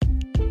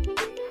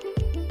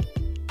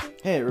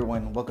Hey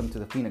everyone, welcome to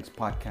the Phoenix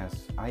Podcast.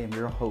 I am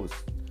your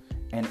host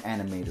and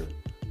animator,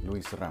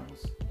 Luis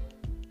Ramos.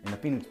 In the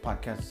Phoenix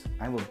Podcast,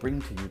 I will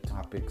bring to you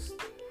topics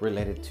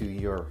related to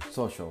your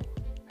social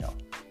health,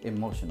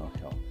 emotional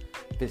health,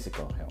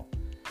 physical health,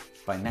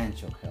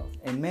 financial health,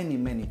 and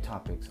many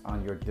topics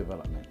on your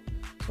development.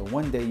 So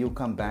one day you'll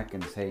come back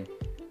and say,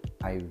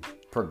 I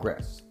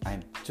progressed. I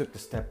took the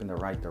step in the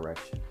right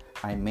direction.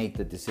 I made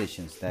the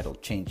decisions that'll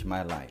change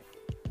my life.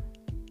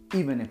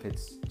 Even if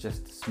it's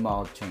just a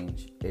small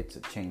change, it's a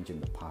change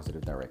in the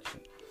positive direction.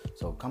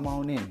 So come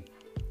on in,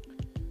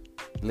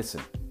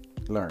 listen,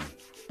 learn,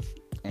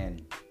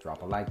 and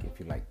drop a like if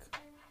you like.